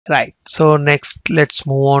Right. So next, let's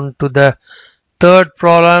move on to the third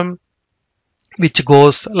problem, which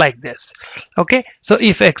goes like this. Okay, so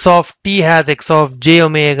if x of t has x of j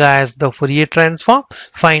omega as the Fourier transform,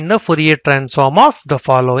 find the Fourier transform of the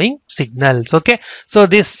following signals. Okay, so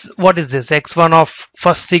this, what is this? X1 of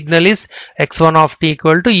first signal is x1 of t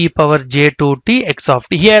equal to e power j2t x of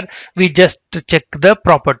t. Here we just check the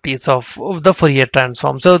properties of the Fourier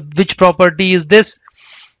transform. So which property is this?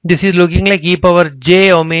 This is looking like e power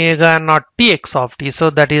j omega not t x of t. So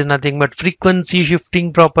that is nothing but frequency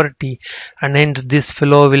shifting property, and hence this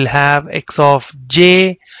fellow will have x of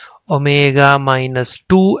j omega minus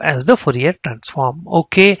 2 as the Fourier transform.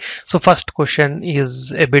 Okay, so first question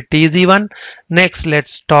is a bit easy one. Next,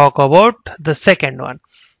 let's talk about the second one.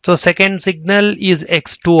 So second signal is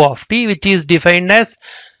x2 of t, which is defined as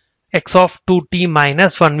x of 2t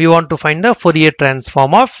minus 1. We want to find the Fourier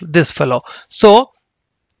transform of this fellow. So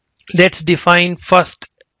let's define first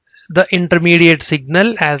the intermediate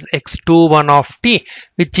signal as x21 of t,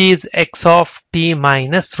 which is x of t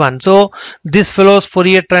minus 1. So this fellow's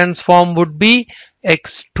Fourier transform would be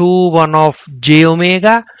x21 of j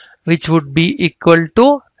omega, which would be equal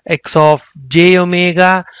to x of j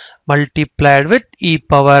omega multiplied with e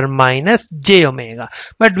power minus j omega.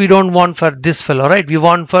 But we don't want for this fellow, right? We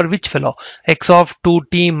want for which fellow? X of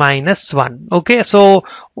 2t minus 1. Okay, so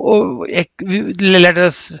let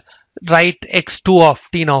us write x2 of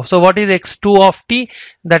t now. So what is x2 of t?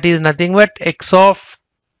 That is nothing but x of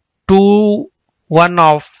 1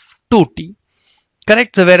 of 2t.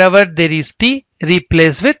 Correct? So wherever there is t,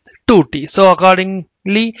 replace with 2t. So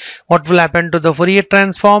accordingly, what will happen to the Fourier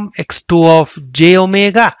transform? x2 of j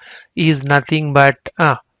omega is nothing but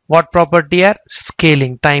what property are?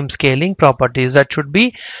 Scaling, time scaling properties. That should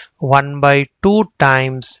be 1 by 2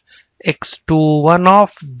 times x21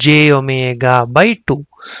 of j omega by 2.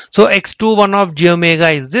 So x21 of j omega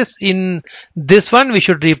is this. In this one, we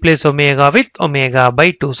should replace omega with omega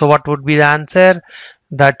by 2. So what would be the answer?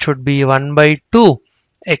 That should be 1 by 2.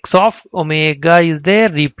 X of omega is there.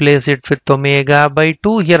 Replace it with omega by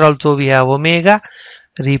 2. Here also we have omega.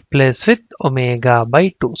 Replace with omega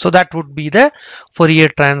by 2. So that would be the Fourier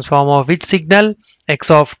transform of which signal? X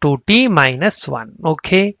of 2t minus 1.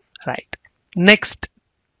 Okay, right. Next,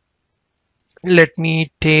 let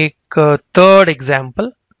me take a third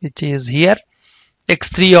example, which is here.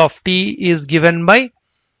 x3 of t is given by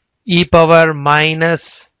e power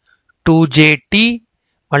minus 2jt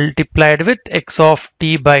multiplied with x of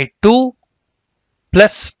t by 2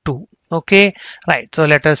 plus 2. Okay, right. So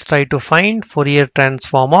let us try to find Fourier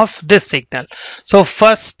transform of this signal. So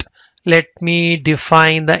first, let me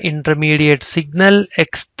define the intermediate signal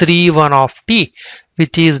x31 of t,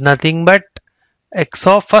 which is nothing but x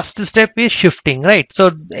of, first step is shifting, right?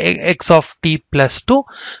 So x of t plus 2,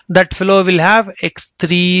 that fellow will have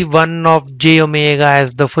x31 of j omega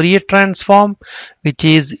as the Fourier transform, which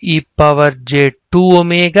is e power j2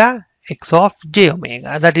 omega x of j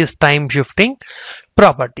omega. That is time shifting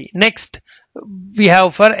property. Next, we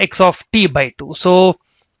have for x of t by 2. So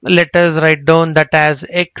let us write down that as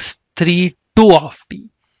x32 of t.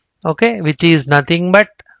 Okay, which is nothing but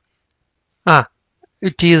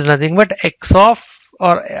x of,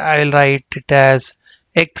 or I will write it as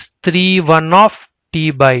x31 of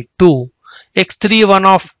t by 2. x31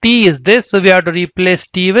 of t is this, so we have to replace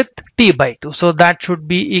t with t by 2. So that should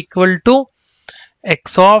be equal to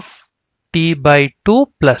x of t by 2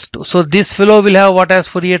 plus 2. So this fellow will have what as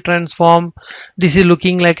Fourier transform? This is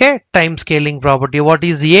looking like a time scaling property. What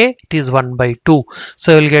is a? It is 1 by 2.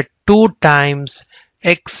 So you will get 2 times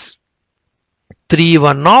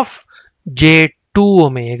x31 of j2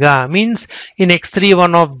 omega, means in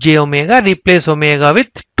x31 of j omega, replace omega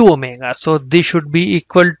with 2 omega. So this should be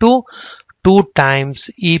equal to 2 times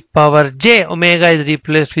e power j. Omega is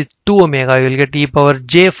replaced with 2 omega. You will get e power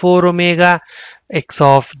j4 omega x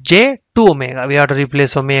of j 2 omega. We have to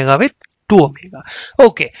replace omega with 2 omega.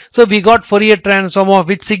 Okay, so we got Fourier transform of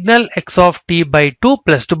which signal? X of t by 2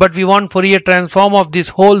 plus 2. But we want Fourier transform of this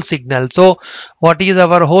whole signal. So what is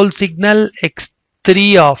our whole signal?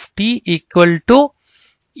 x3 of t equal to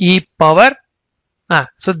e power.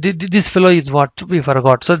 So this fellow is what we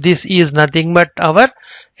forgot. So this is nothing but our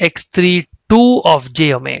x32 of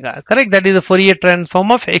j omega. Correct? That is the Fourier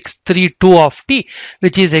transform of x32 of t,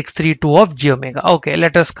 which is x32 of j omega. Okay,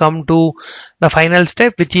 let us come to the final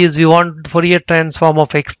step, which is we want Fourier transform of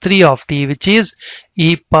x3 of t, which is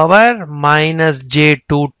e power minus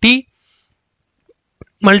j2t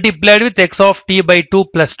multiplied with x of t by 2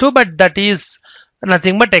 plus 2, but that is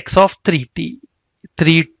nothing but x of 3t,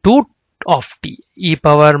 32 of t, e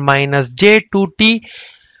power minus j2t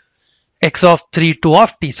x of 3 2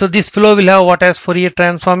 of t. So this flow will have what as Fourier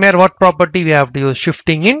transform here? What property we have to use?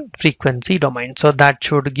 Shifting in frequency domain. So that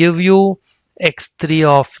should give you x3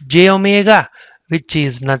 of j omega, which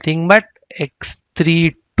is nothing but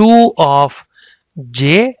x3 2 of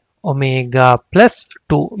j omega plus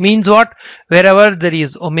 2. Means what? Wherever there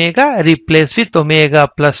is omega, replace with omega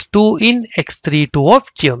plus 2 in x3 2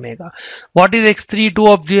 of j omega. What is x3 2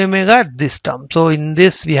 of j omega? This term. So in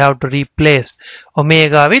this we have to replace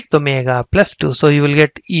omega with omega plus 2. So you will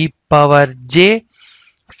get e power j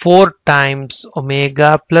 4 times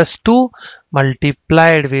omega plus 2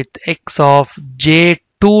 multiplied with x of j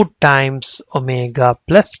 2 times omega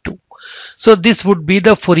plus 2. So this would be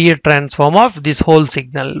the Fourier transform of this whole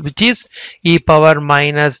signal, which is e power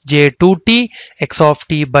minus j2t x of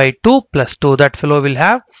t by 2 plus 2. That fellow will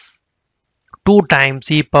have 2 times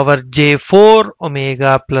e power j4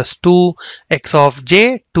 omega plus 2 x of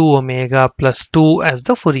j 2 omega plus 2 as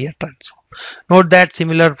the Fourier transform. Note that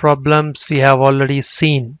similar problems we have already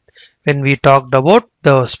seen when we talked about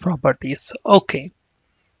those properties. Okay.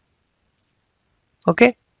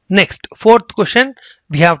 Next, fourth question,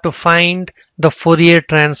 we have to find the Fourier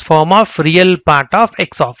transform of real part of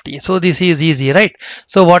x of t. So this is easy, right?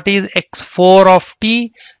 So what is x4 of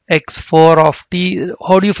t? X4 of t,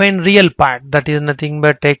 how do you find real part? That is nothing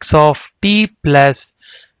but x of t plus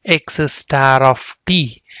x star of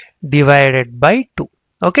t divided by 2.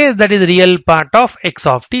 Okay, that is real part of x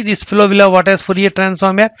of t. This flow will have what as Fourier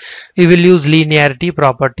transform here? We will use linearity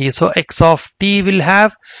property. So x of t will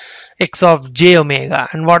have x of j omega.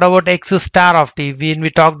 And what about x star of t? When we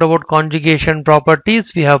talked about conjugation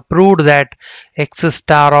properties, we have proved that x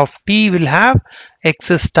star of t will have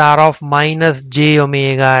x star of minus j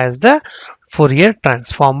omega as the Fourier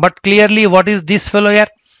transform. But clearly, what is this fellow here?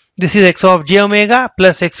 This is x of j omega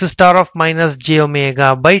plus x star of minus j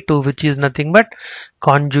omega by 2, which is nothing but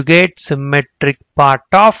conjugate symmetric part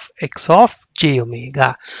of x of j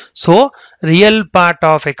omega. So real part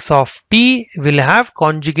of x of t will have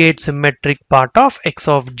conjugate symmetric part of x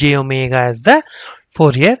of j omega as the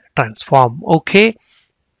Fourier transform. Okay,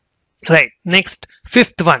 right. Next,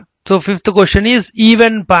 fifth one. So fifth question is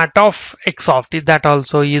even part of x of t. That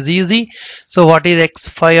also is easy. So what is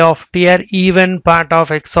x5 of t here? Even part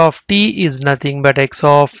of x of t is nothing but x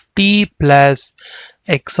of t plus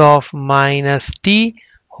x of minus t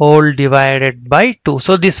whole divided by 2.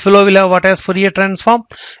 So this fellow will have what as Fourier transform?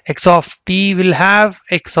 X of t will have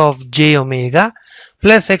x of j omega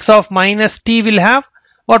plus x of minus t will have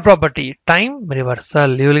what property? Time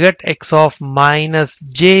reversal. You will get x of minus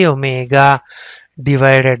j omega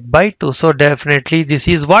divided by 2. So definitely this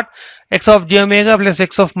is what? X of j omega plus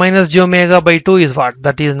x of minus j omega by 2 is what?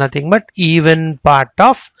 That is nothing but even part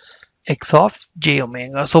of x of j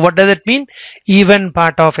omega. So what does it mean? Even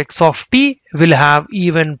part of x of t will have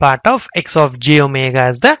even part of x of j omega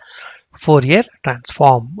as the Fourier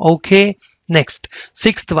transform. Okay. Next,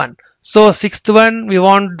 sixth one. So sixth one, we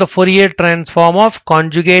want the Fourier transform of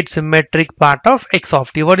conjugate symmetric part of x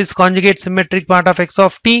of t. What is conjugate symmetric part of x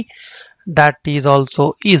of t? That is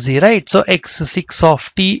also easy, right? So x6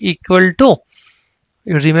 of t equal to,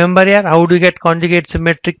 you remember here, how do you get conjugate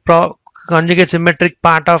symmetric part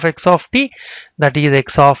of x of t? That is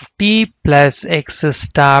x of t plus x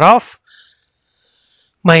star of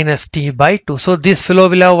minus t by 2. So this fellow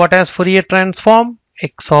will have what as Fourier transform?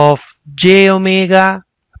 X of j omega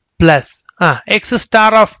plus x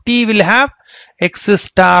star of t will have x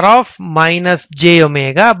star of minus j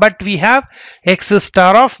omega, but we have x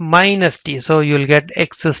star of minus t. So you will get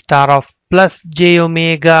x star of plus j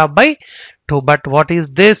omega by 2. But what is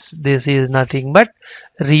this? This is nothing but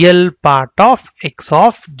real part of x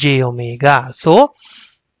of j omega. So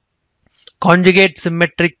conjugate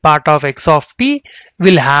symmetric part of x of t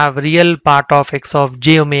will have real part of x of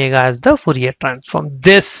j omega as the Fourier transform.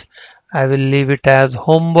 This I will leave it as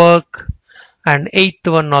homework, and eighth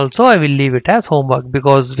one also I will leave it as homework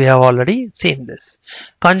because we have already seen this.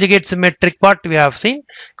 Conjugate symmetric part we have seen.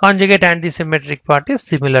 Conjugate antisymmetric part is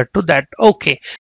similar to that. Okay.